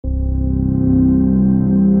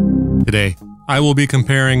Today, I will be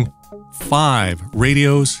comparing 5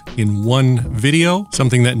 radios in one video,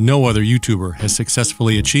 something that no other YouTuber has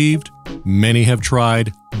successfully achieved. Many have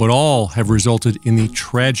tried, but all have resulted in the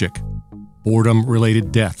tragic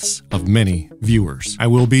boredom-related deaths of many viewers. I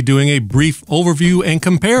will be doing a brief overview and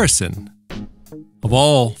comparison of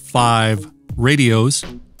all 5 radios.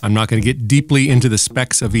 I'm not going to get deeply into the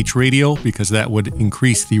specs of each radio because that would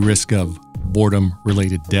increase the risk of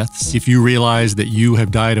boredom-related deaths. If you realize that you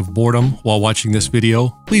have died of boredom while watching this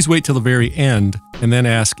video, please wait till the very end and then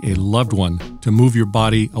ask a loved one to move your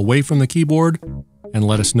body away from the keyboard and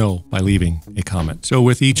let us know by leaving a comment. So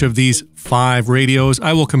with each of these 5 radios,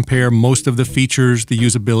 I will compare most of the features, the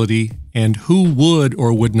usability, and who would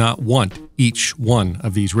or would not want each one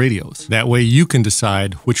of these radios. That way you can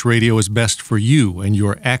decide which radio is best for you and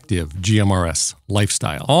your active GMRS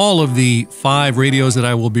lifestyle. All of the 5 radios that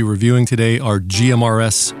I will be reviewing today are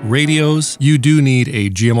GMRS radios. You do need a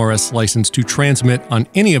GMRS license to transmit on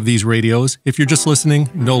any of these radios. If you're just listening,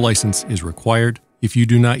 no license is required. If you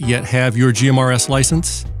do not yet have your GMRS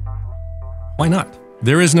license, why not?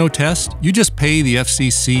 There is no test. You just pay the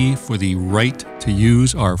FCC for the right to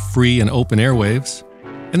use our free and open airwaves.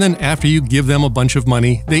 And then after you give them a bunch of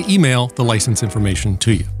money, they email the license information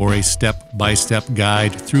to you. Or a step-by-step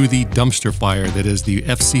guide through the dumpster fire that is the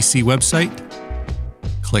FCC website.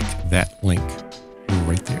 Click that link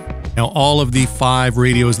right there. Now, all of the 5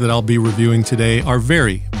 radios that I'll be reviewing today are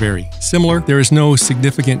very, very similar. There is no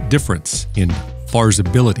significant difference in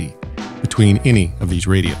farzability between any of these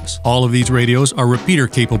radios. All of these radios are repeater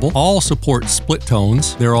capable, all support split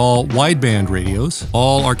tones, they're all wideband radios,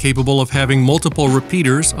 all are capable of having multiple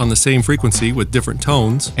repeaters on the same frequency with different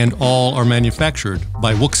tones, and all are manufactured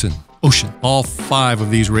by Wouxun. All 5 of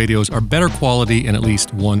these radios are better quality and at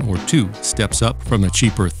least 1 or 2 steps up from the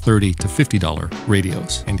cheaper $30 to $50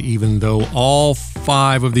 radios. And even though all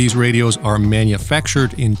 5 of these radios are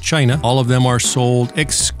manufactured in China, all of them are sold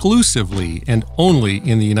exclusively and only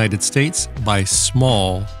in the United States by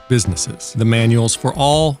small businesses. The manuals for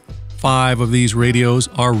all 5 of these radios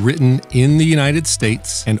are written in the United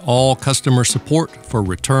States, and all customer support for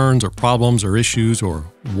returns or problems or issues or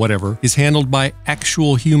whatever is handled by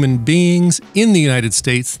actual human beings in the United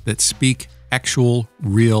States that speak actual,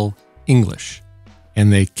 real English,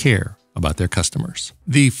 and they care about their customers.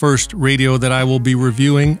 The first radio that I will be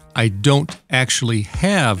reviewing, I don't actually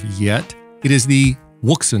have yet. It is the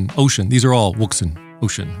Wouxun. These are all Wouxun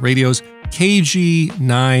radios,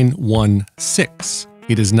 KG-916.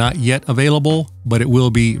 It is not yet available, but it will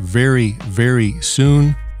be very, very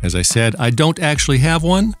soon. As I said, I don't actually have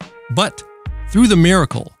one, but through the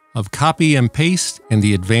miracle of copy and paste and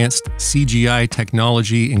the advanced CGI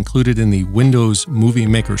technology included in the Windows Movie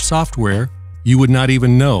Maker software, you would not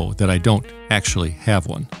even know that I don't actually have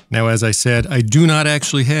one. Now, as I said, I do not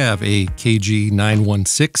actually have a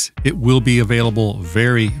KG-916. It will be available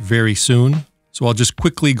very, very soon. So I'll just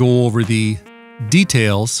quickly go over the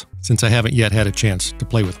details since I haven't yet had a chance to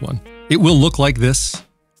play with one. It will look like this.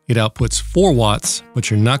 It outputs 4 watts,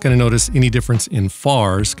 but you're not going to notice any difference in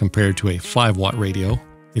FARs compared to a 5-watt radio.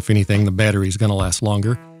 If anything, the battery is going to last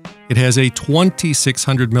longer. It has a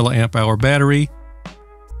 2600 milliamp hour battery.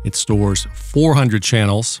 It stores 400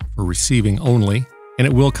 channels for receiving only, and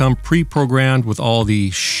it will come pre-programmed with all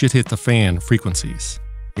the shit-hit-the-fan frequencies.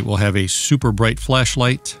 It will have a super bright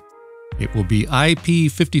flashlight. It will be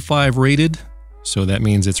IP55 rated, so that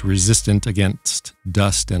means it's resistant against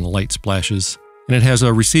dust and light splashes. And it has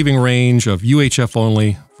a receiving range of UHF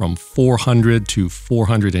only from 400 to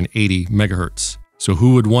 480 megahertz. So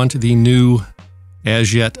who would want the new,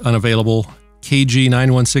 as yet unavailable,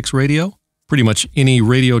 KG-916 radio? Pretty much any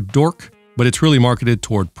radio dork, but it's really marketed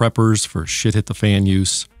toward preppers for shit-hit-the-fan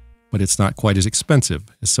use, but it's not quite as expensive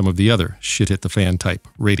as some of the other shit-hit-the-fan type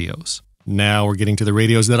radios. Now we're getting to the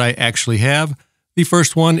radios that I actually have. The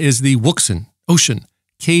first one is the Wouxun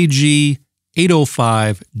KG-805G.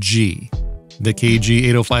 The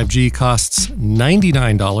KG-805G costs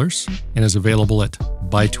 $99 and is available at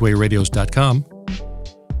buy2aradios.com.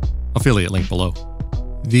 Affiliate link below.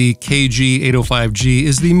 The KG-805G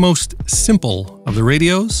is the most simple of the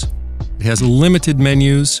radios. It has limited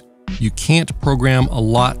menus. You can't program a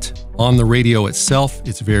lot on the radio itself.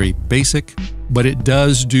 It's very basic, but it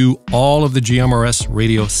does do all of the GMRS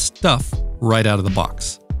radio stuff right out of the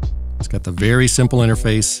box. It's got the very simple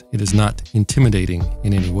interface. It is not intimidating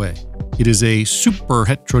in any way. It is a super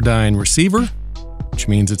heterodyne receiver, which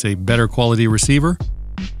means it's a better quality receiver.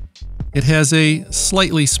 It has a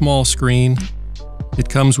slightly small screen. It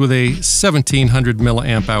comes with a 1700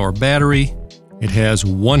 milliamp hour battery. It has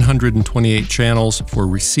 128 channels for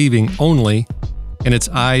receiving only, and it's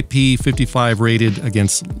IP55 rated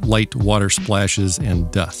against light water splashes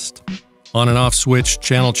and dust. On and off switch,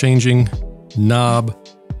 channel changing, knob,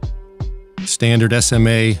 standard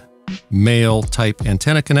SMA male type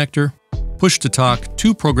antenna connector, push to talk,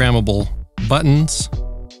 2 programmable buttons,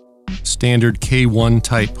 standard K1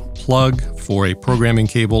 type plug for a programming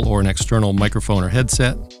cable or an external microphone or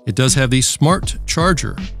headset. It does have the smart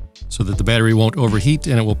charger so that the battery won't overheat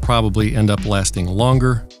and it will probably end up lasting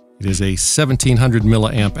longer. It is a 1700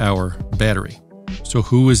 milliamp hour battery. So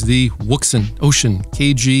who is the Wouxun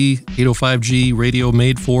KG-805G radio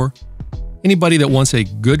made for? Anybody that wants a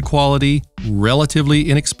good quality, relatively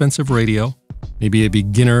inexpensive radio, maybe a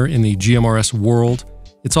beginner in the GMRS world.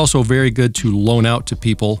 It's also very good to loan out to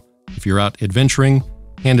people if you're out adventuring.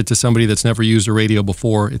 Hand it to somebody that's never used a radio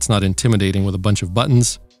before. It's not intimidating with a bunch of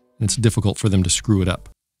buttons, and it's difficult for them to screw it up.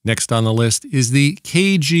 Next on the list is the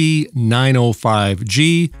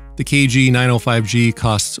KG-905G. The KG-905G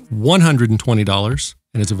costs $120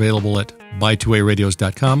 and is available at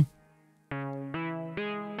buy2aradios.com.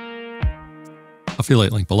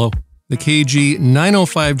 Affiliate link below. The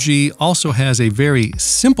KG-905G also has a very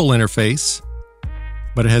simple interface,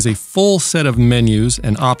 but it has a full set of menus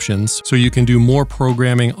and options, so you can do more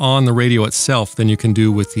programming on the radio itself than you can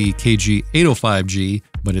do with the KG-805G,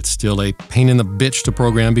 but it's still a pain in the bitch to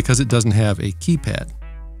program because it doesn't have a keypad.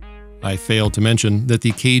 I failed to mention that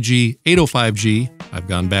the KG-805G, I've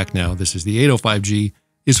gone back now, this is the 805G,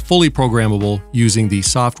 is fully programmable using the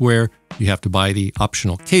software. You have to buy the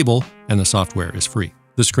optional cable, and the software is free.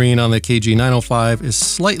 The screen on the KG-905 is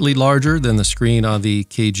slightly larger than the screen on the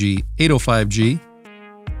KG-805G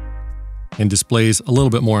and displays a little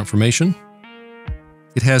bit more information.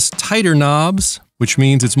 It has tighter knobs, which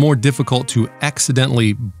means it's more difficult to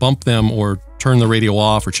accidentally bump them or turn the radio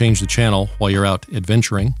off or change the channel while you're out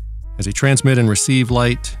adventuring. It has a transmit and receive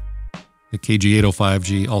light. The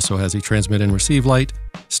KG-805G also has a transmit and receive light,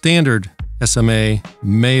 standard SMA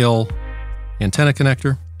male antenna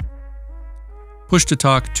connector, push to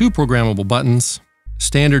talk, 2 programmable buttons,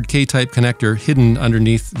 standard K-type connector hidden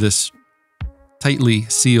underneath this tightly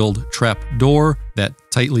sealed trap door. That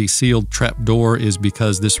tightly sealed trap door is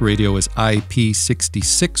because this radio is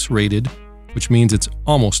IP66 rated, which means it's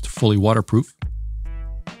almost fully waterproof.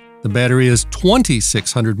 The battery is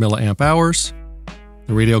 2600 milliamp hours.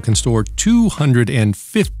 The radio can store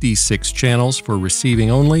 256 channels for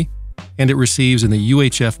receiving only, and it receives in the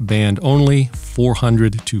UHF band only,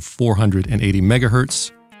 400 to 480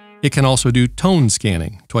 megahertz. It can also do tone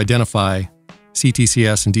scanning to identify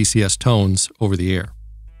CTCS and DCS tones over the air.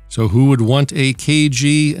 So who would want a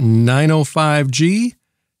KG-905G?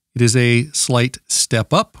 It is a slight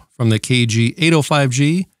step up from the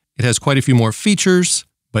KG-805G. It has quite a few more features,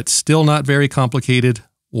 but still not very complicated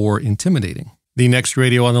or intimidating. The next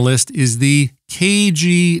radio on the list is the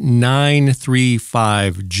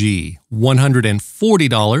KG-935G,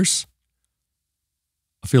 $140.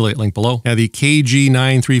 Affiliate link below. Now, the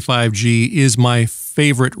KG-935G is my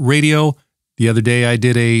favorite radio. The other day I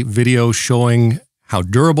did a video showing how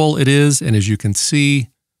durable it is, and as you can see,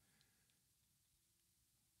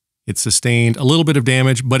 it sustained a little bit of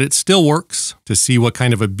damage, but it still works. To see what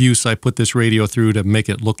kind of abuse I put this radio through to make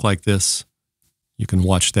it look like this, you can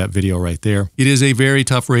watch that video right there. It is a very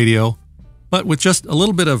tough radio, but with just a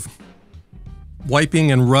little bit of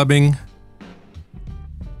wiping and rubbing,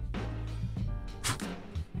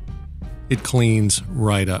 it cleans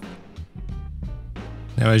right up.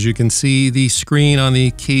 Now, as you can see, the screen on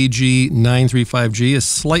the KG-935G is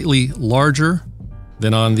slightly larger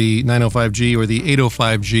than on the 905G or the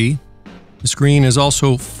 805G. The screen is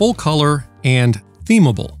also full color and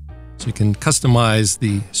themable, so you can customize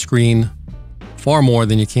the screen far more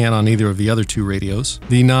than you can on either of the other 2 radios.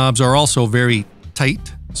 The knobs are also very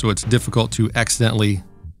tight, so it's difficult to accidentally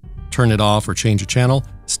turn it off or change a channel.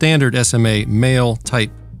 Standard SMA male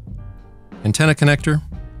type antenna connector,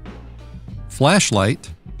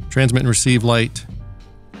 flashlight, transmit and receive light,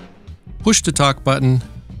 push to talk button,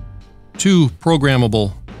 2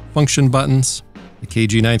 programmable function buttons. The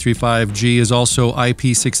KG-935G is also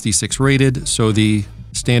IP66 rated, so the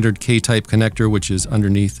standard K-type connector, which is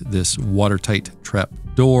underneath this watertight trap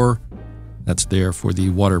door, that's there for the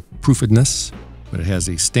waterproofedness, but it has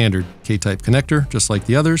a standard K-type connector, just like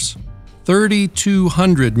the others.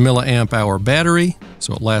 3200 milliamp hour battery,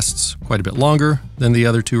 so it lasts quite a bit longer than the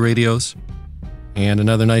other 2 radios. And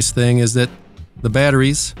another nice thing is that the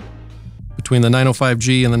batteries between the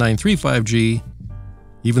 905G and the 935G,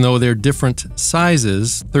 even though they're different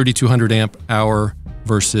sizes, 3200 amp hour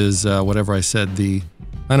versus whatever I said the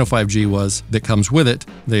 905G was that comes with it,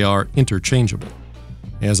 they are interchangeable.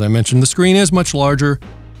 As I mentioned, the screen is much larger,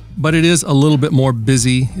 but it is a little bit more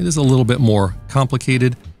busy. It is a little bit more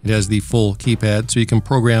complicated. It has the full keypad, so you can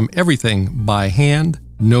program everything by hand.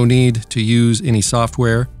 No need to use any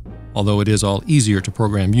software, although it is all easier to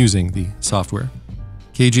program using the software.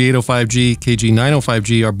 KG-805G,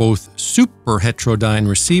 KG-905G are both super heterodyne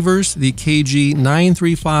receivers. The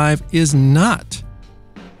KG-935 is not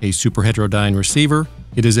a super heterodyne receiver.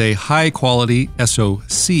 It is a high-quality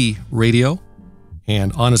SoC radio,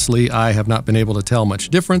 and honestly, I have not been able to tell much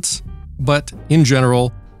difference, but in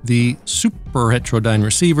general, the super heterodyne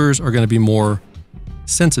receivers are going to be more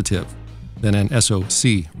sensitive than an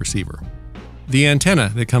SoC receiver. The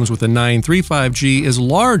antenna that comes with the 935G is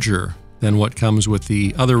larger than what comes with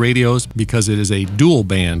the other radios because it is a dual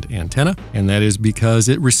band antenna, and that is because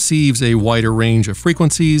it receives a wider range of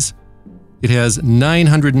frequencies. It has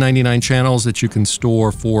 999 channels that you can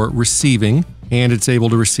store for receiving, and it's able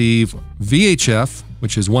to receive VHF,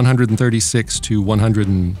 which is 136 to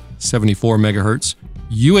 174 megahertz,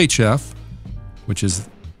 UHF, which is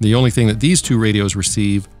the only thing that these two radios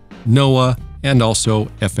receive, NOAA, and also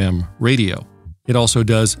FM radio. It also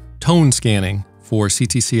does tone scanning for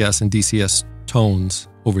CTCS and DCS tones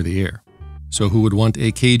over the air. So who would want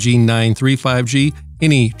a KG-935G?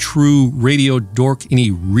 Any true radio dork, any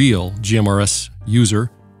real GMRS user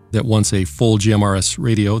that wants a full GMRS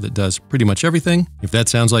radio that does pretty much everything. If that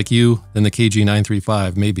sounds like you, then the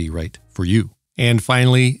KG-935 may be right for you. And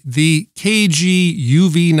finally, the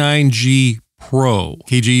KG-UV9G Pro.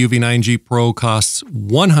 KG-UV9G Pro costs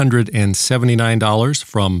 $179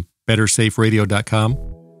 from bettersaferadio.com.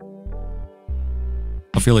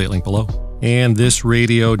 Affiliate link below. And this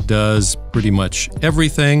radio does pretty much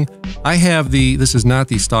everything. I have this is not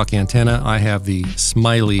the stock antenna, I have the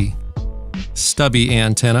Smiley stubby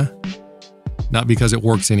antenna. Not because it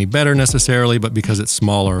works any better necessarily, but because it's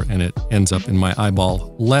smaller and it ends up in my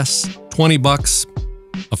eyeball less. $20,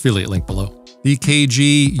 affiliate link below. The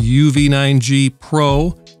KG-UV9G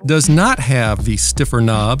Pro does not have the stiffer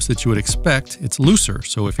knobs that you would expect. It's looser,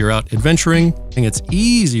 so if you're out adventuring, it's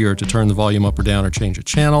easier to turn the volume up or down or change a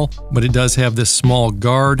channel, but it does have this small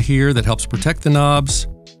guard here that helps protect the knobs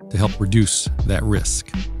to help reduce that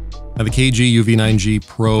risk. Now, the KG-UV9G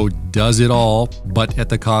Pro does it all, but at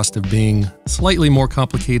the cost of being slightly more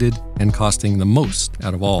complicated and costing the most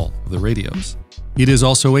out of all of the radios. It is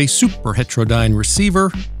also a super heterodyne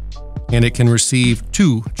receiver, and it can receive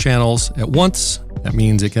 2 channels at once. That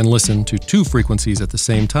means it can listen to 2 frequencies at the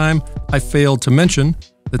same time. I failed to mention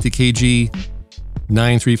that the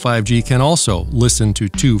KG-935G can also listen to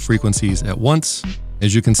 2 frequencies at once.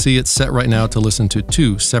 As you can see, it's set right now to listen to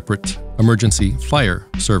 2 separate emergency fire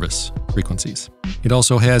service frequencies. It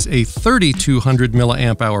also has a 3200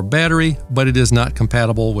 milliamp hour battery, but it is not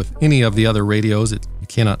compatible with any of the other radios. You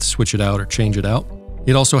cannot switch it out or change it out.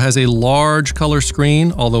 It also has a large color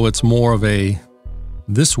screen, although it's more of a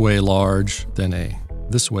this way large than a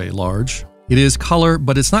this way large. It is color,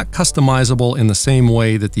 but it's not customizable in the same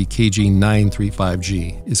way that the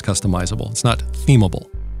KG-935G is customizable. It's not themable.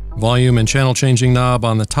 Volume and channel changing knob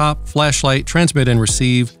on the top, flashlight, transmit and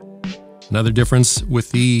receive. Another difference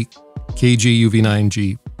with the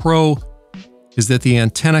KG-UV9G Pro is that the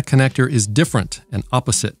antenna connector is different and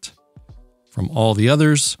opposite from all the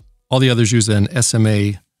others. All the others use an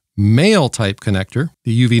SMA male type connector.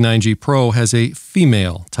 The UV9G Pro has a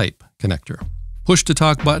female type connector. Push to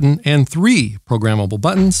talk button and 3 programmable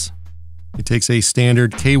buttons. It takes a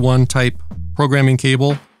standard K1 type programming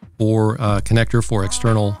cable or connector for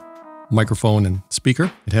external microphone and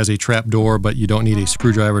speaker. It has a trap door, but you don't need a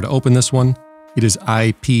screwdriver to open this one. It is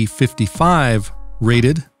IP55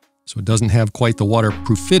 rated, so it doesn't have quite the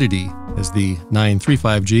waterproofity as the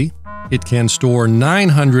 935G. It can store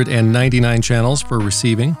 999 channels for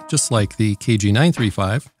receiving, just like the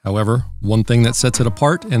KG-935. However, one thing that sets it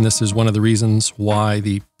apart, and this is one of the reasons why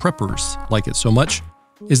the preppers like it so much,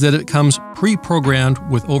 is that it comes pre-programmed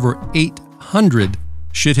with over 800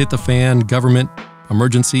 shit-hit-the-fan, government,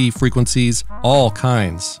 emergency frequencies, all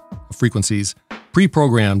kinds of frequencies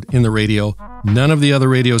pre-programmed in the radio. None of the other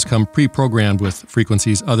radios come pre-programmed with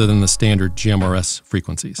frequencies other than the standard GMRS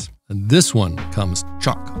frequencies. And this one comes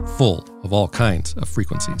chock full of all kinds of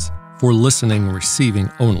frequencies for listening and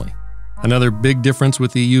receiving only. Another big difference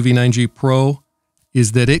with the UV9G Pro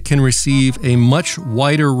is that it can receive a much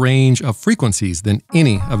wider range of frequencies than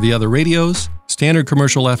any of the other radios. Standard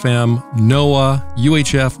commercial FM, NOAA,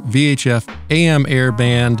 UHF, VHF, AM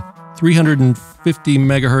airband, 350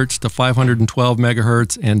 megahertz to 512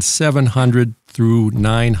 megahertz, and 700 through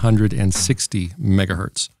 960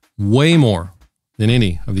 megahertz. Way more than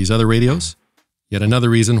any of these other radios. Yet another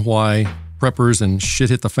reason why preppers and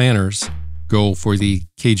shit-hit-the-fanners go for the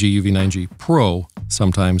KG-UV9G Pro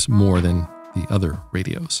sometimes more than the other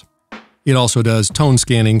radios. It also does tone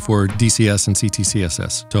scanning for DCS and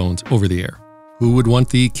CTCSS tones over the air. Who would want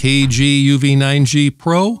the KG-UV9G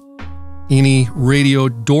Pro? Any radio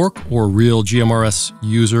dork or real GMRS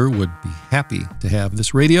user would be happy to have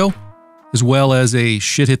this radio, as well as a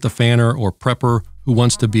shit-hit-the-fanner or prepper who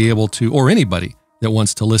wants to be able to, or anybody that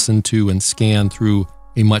wants to listen to and scan through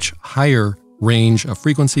a much higher range of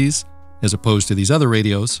frequencies as opposed to these other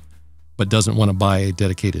radios, but doesn't want to buy a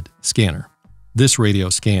dedicated scanner. This radio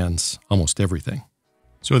scans almost everything.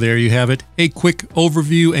 So there you have it, a quick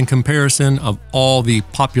overview and comparison of all the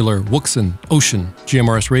popular Wouxun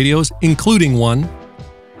GMRS radios, including one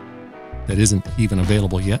that isn't even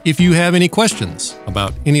available yet. If you have any questions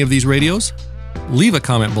about any of these radios, leave a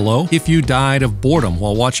comment below. If you died of boredom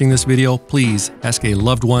while watching this video, please ask a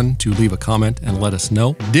loved one to leave a comment and let us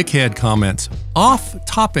know. Dickhead comments,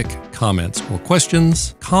 off-topic comments or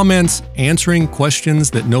questions, comments answering questions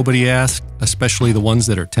that nobody asked, especially the ones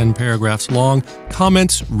that are 10 paragraphs long,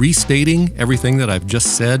 comments restating everything that I've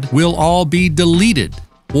just said, will all be deleted,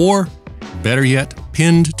 or better yet,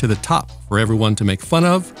 pinned to the top for everyone to make fun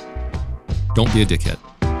of. Don't be a dickhead.